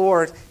I, the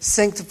Lord,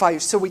 sanctify you.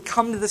 So we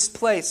come to this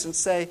place and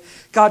say,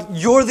 God,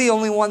 you're the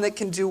only one that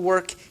can do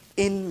work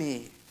in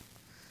me.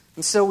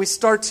 And so we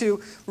start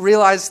to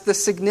realize the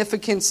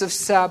significance of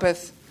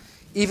Sabbath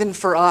even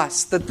for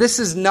us, that this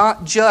is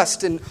not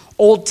just an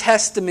Old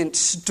Testament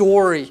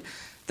story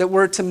that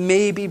we're to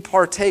maybe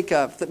partake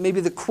of, that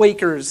maybe the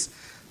Quakers,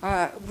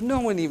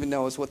 no one even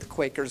knows what the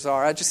Quakers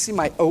are. I just see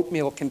my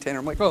oatmeal container.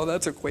 I'm like, oh,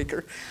 that's a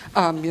Quaker.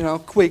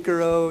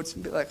 Quaker oats.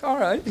 And be like, all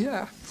right,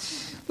 yeah.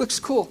 Looks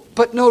cool.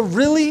 But no,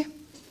 really,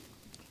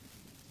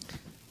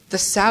 the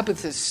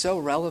Sabbath is so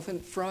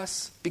relevant for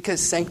us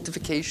because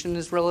sanctification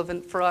is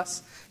relevant for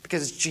us,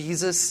 because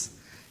Jesus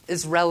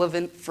is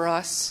relevant for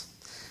us.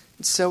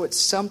 And so it's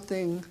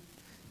something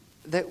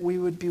that we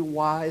would be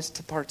wise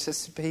to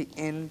participate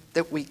in,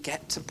 that we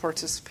get to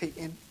participate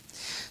in.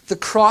 The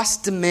cross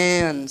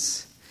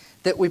demands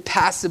that we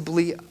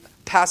passively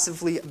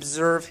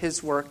observe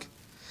His work,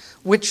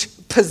 which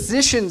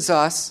positions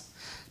us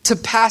to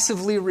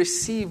passively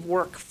receive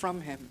work from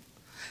Him.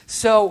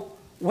 So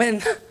we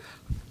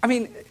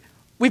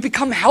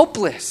become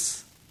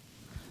helpless.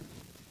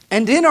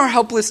 And in our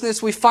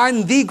helplessness, we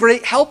find the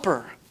great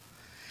helper.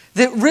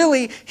 That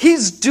really,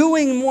 He's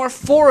doing more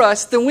for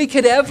us than we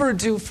could ever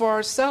do for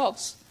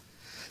ourselves.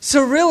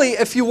 So really,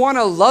 if you want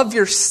to love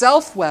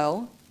yourself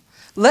well,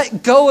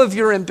 let go of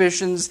your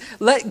ambitions,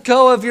 let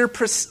go of your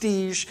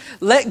prestige,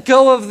 let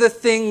go of the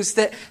things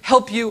that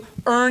help you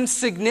earn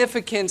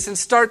significance and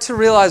start to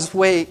realize,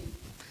 wait,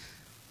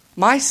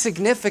 my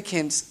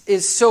significance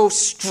is so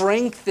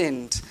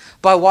strengthened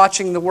by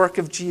watching the work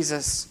of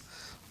Jesus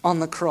on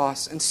the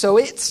cross. And so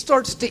it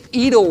starts to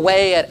eat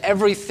away at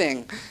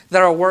everything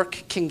that our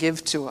work can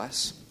give to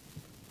us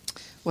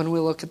when we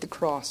look at the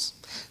cross.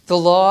 The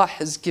law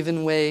has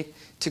given way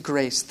to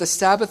grace. The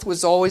Sabbath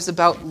was always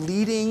about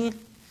leading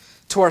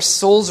to our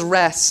soul's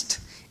rest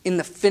in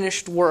the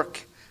finished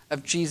work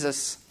of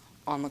Jesus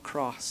on the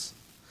cross.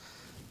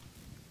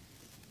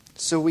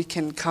 So we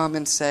can come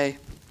and say,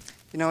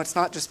 it's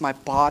not just my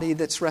body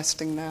that's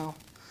resting now.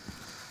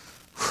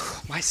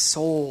 My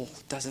soul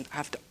doesn't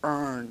have to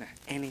earn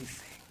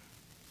anything.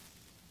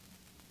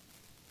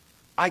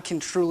 I can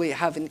truly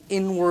have an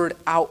inward,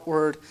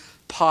 outward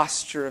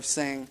posture of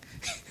saying,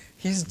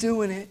 He's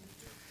doing it.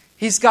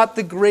 He's got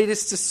the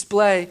greatest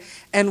display.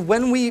 And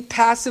when we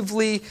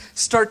passively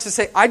start to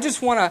say, I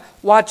just want to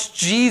watch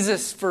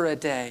Jesus for a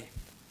day.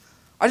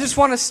 I just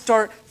want to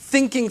start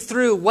thinking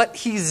through what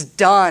He's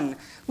done.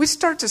 We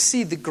start to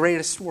see the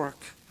greatest work.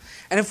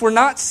 And if we're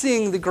not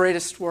seeing the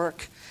greatest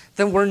work,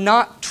 then we're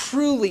not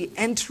truly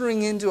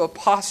entering into a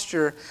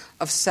posture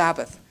of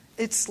Sabbath.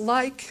 It's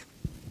like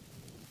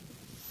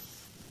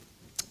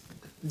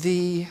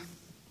the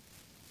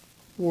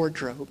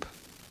wardrobe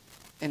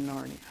in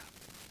Narnia.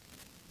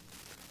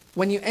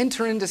 When you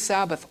enter into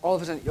Sabbath, all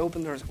of a sudden you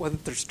open doors. Well,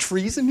 there's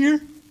trees in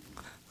here.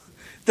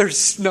 There's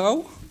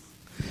snow.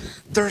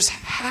 There's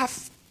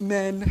half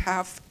men,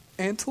 half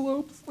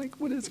antelope. Like,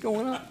 what is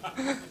going on?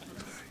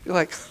 You're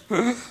like,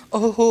 a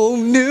whole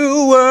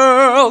new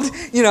world.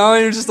 And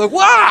you're just like,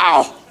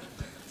 wow,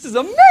 this is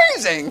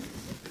amazing.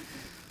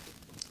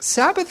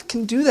 Sabbath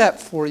can do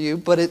that for you,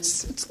 but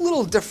it's a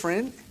little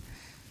different.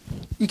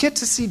 You get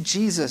to see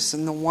Jesus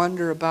and the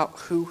wonder about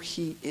who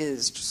He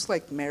is, just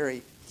like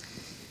Mary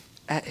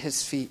at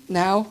His feet.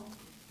 Now,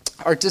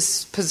 our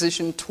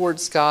disposition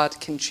towards God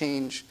can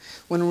change.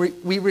 When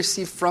we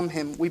receive from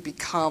Him, we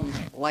become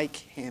like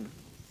Him.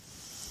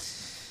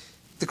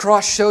 The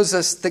cross shows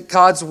us that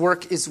God's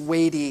work is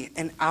weighty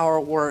and our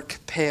work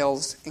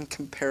pales in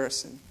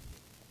comparison.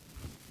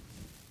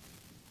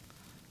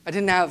 I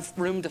didn't have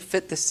room to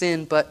fit this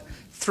in, but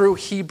through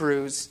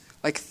Hebrews,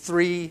 like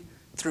 3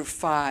 through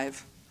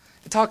 5,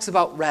 it talks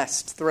about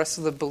rest, the rest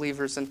of the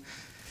believers. And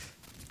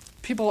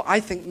people,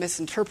 I think,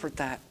 misinterpret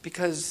that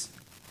because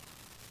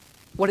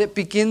what it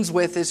begins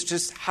with is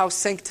just how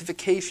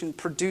sanctification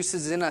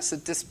produces in us a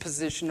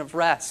disposition of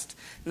rest.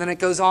 And then it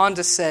goes on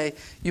to say,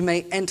 you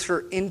may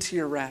enter into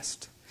your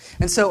rest.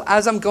 And so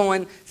as I'm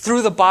going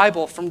through the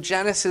Bible from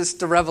Genesis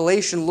to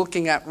Revelation,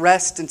 looking at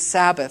rest and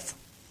Sabbath,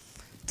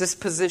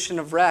 disposition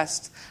of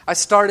rest, I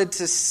started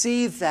to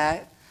see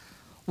that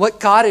what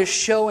God is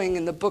showing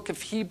in the book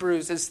of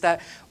Hebrews is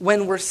that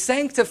when we're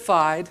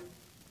sanctified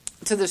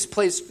to this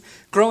place,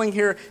 growing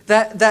here,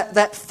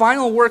 that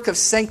final work of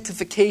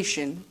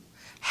sanctification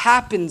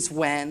happens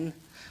when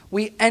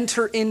we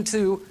enter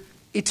into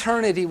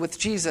eternity with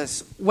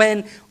Jesus.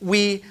 When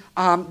we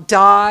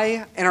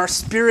die and our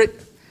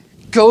spirit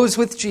goes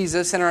with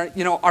Jesus and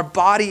our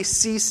body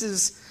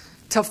ceases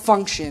to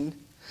function,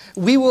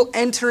 we will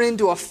enter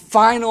into a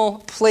final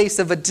place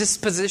of a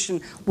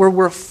disposition where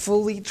we're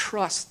fully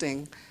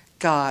trusting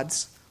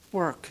God's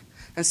work.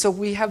 And so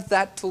we have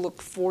that to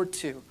look forward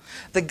to.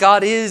 That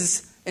God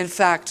is, in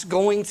fact,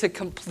 going to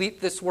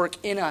complete this work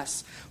in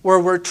us, where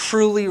we're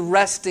truly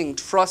resting,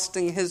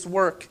 trusting His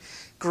work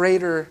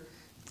greater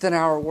than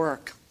our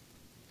work.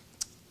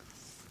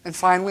 And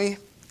finally,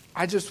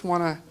 I just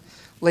want to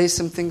lay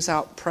some things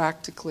out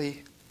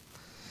practically.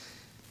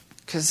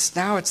 Because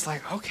now it's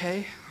like,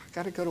 okay, I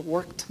got to go to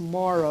work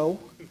tomorrow.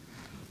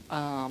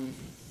 What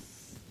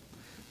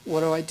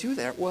do I do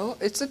there? Well,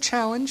 it's a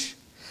challenge.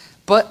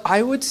 But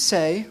I would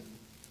say,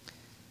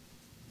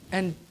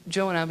 and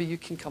Joe and Abby, you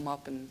can come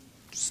up and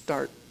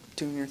start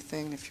doing your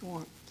thing if you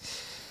want.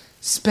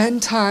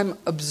 Spend time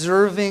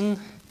observing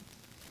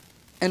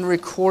and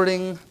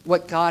recording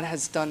what God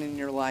has done in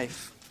your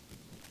life.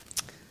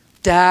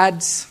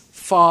 Dads,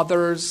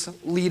 fathers,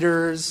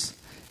 leaders,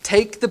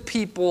 take the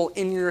people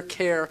in your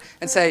care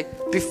and say,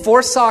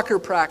 before soccer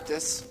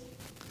practice,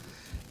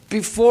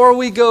 before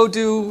we go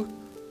do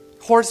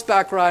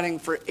horseback riding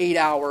for 8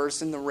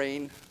 hours in the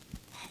rain,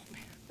 oh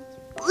man,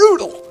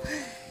 brutal.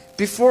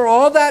 Before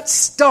all that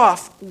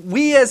stuff,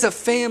 we as a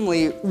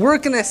family, we're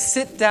going to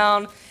sit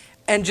down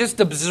and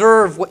just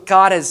observe what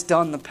God has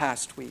done the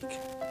past week.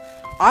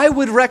 I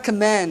would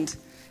recommend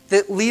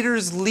that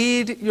leaders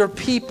lead your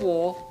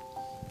people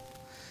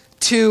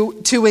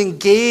to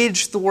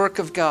engage the work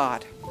of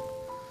God,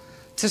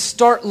 to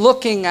start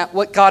looking at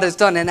what God has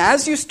done. And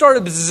as you start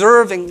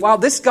observing, wow,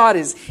 this God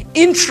is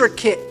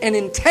intricate and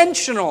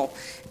intentional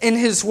in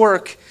His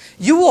work,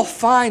 you will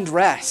find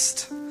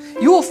rest.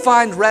 You will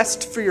find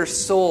rest for your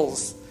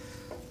souls.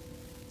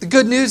 The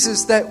good news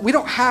is that we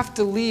don't have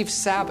to leave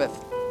Sabbath.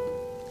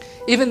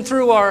 Even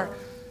through our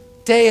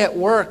day at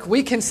work,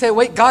 we can say,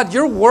 wait, God,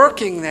 you're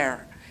working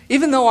there.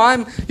 Even though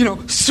I'm,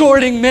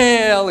 sorting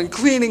mail and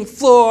cleaning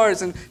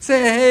floors and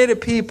saying hey to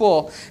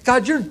people,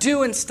 God, you're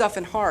doing stuff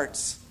in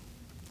hearts.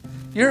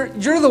 You're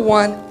the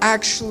one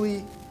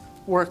actually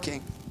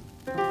working.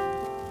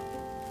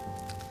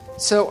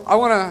 So I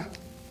want to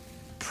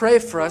pray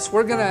for us.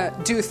 We're going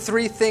to do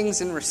 3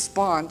 things in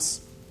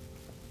response.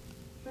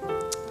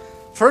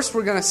 First,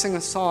 we're going to sing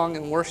a song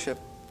and worship.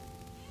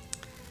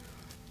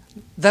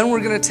 Then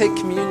we're going to take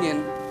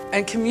communion.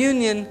 And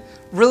communion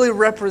really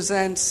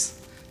represents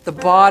the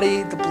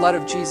body, the blood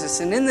of Jesus.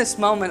 And in this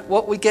moment,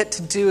 what we get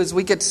to do is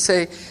we get to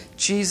say,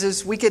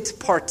 Jesus, we get to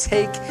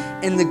partake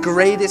in the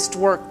greatest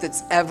work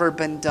that's ever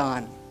been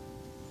done.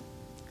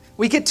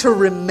 We get to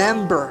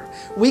remember.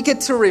 We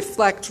get to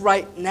reflect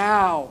right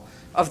now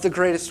of the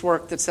greatest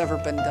work that's ever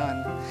been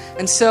done.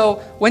 And so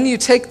when you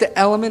take the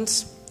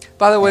elements,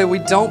 by the way, we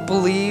don't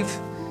believe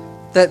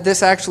that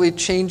this actually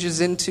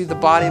changes into the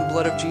body and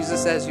blood of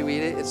Jesus as you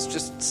eat it. It's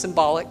just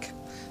symbolic.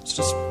 It's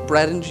just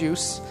bread and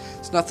juice.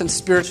 There's nothing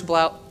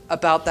spiritual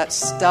about that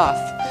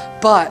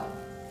stuff. But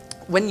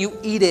when you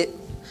eat it,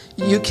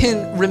 you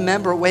can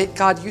remember, wait,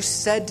 God, you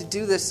said to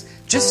do this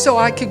just so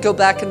I could go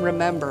back and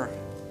remember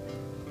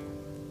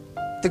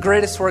the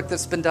greatest work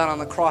that's been done on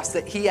the cross,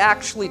 that He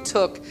actually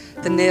took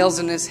the nails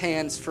in His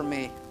hands for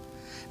me.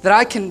 That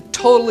I can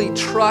totally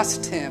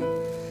trust Him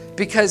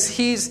because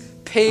He's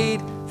paid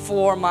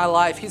for my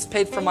life. He's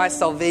paid for my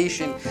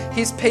salvation.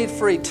 He's paid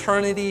for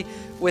eternity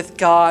with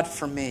God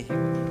for me.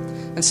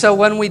 And so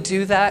when we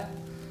do that,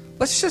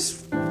 let's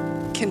just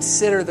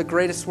consider the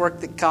greatest work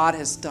that God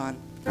has done.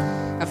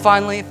 And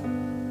finally,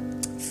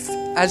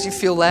 as you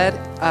feel led,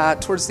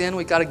 towards the end,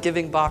 we got a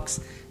giving box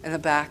in the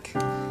back,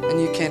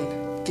 and you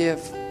can give.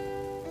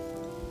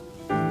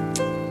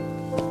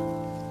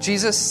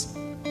 Jesus,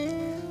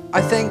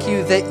 I thank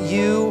you that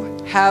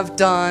you have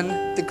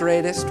done the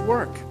greatest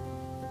work.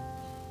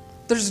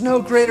 There's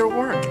no greater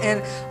work.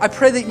 And I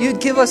pray that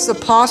you'd give us a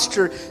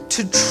posture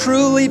to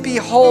truly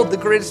behold the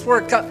greatest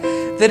work. God,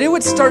 that it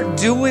would start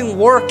doing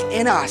work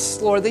in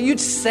us, Lord, that you'd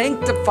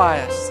sanctify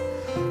us.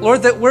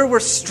 Lord, that where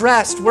we're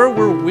stressed, where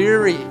we're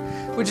weary,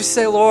 we just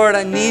say, Lord,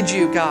 I need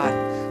you,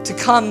 God, to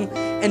come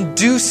and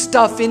do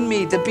stuff in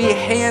me, to be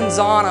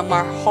hands-on on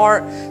my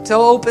heart, to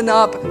open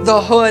up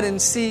the hood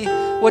and see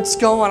what's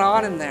going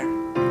on in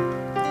there.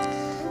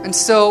 And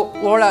so,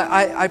 Lord,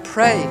 I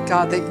pray,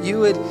 God, that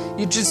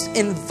you just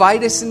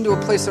invite us into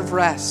a place of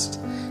rest.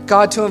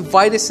 God, to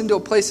invite us into a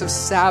place of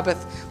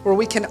Sabbath where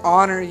we can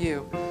honor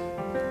you,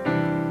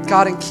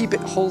 God, and keep it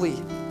holy.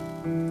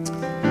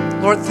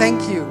 Lord,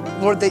 thank you,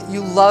 Lord, that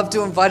you love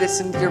to invite us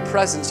into your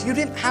presence. You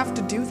didn't have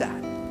to do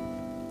that.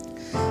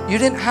 You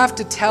didn't have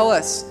to tell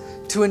us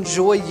to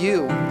enjoy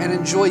you and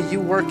enjoy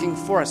you working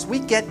for us. We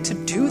get to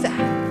do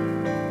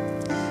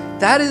that.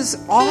 That is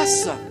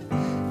awesome.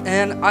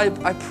 And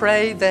I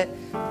pray that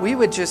we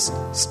would just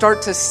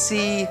start to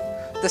see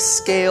the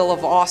scale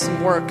of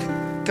awesome work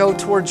go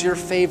towards your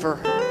favor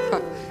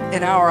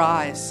in our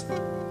eyes.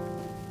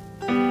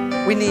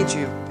 We need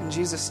you. In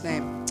Jesus'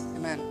 name.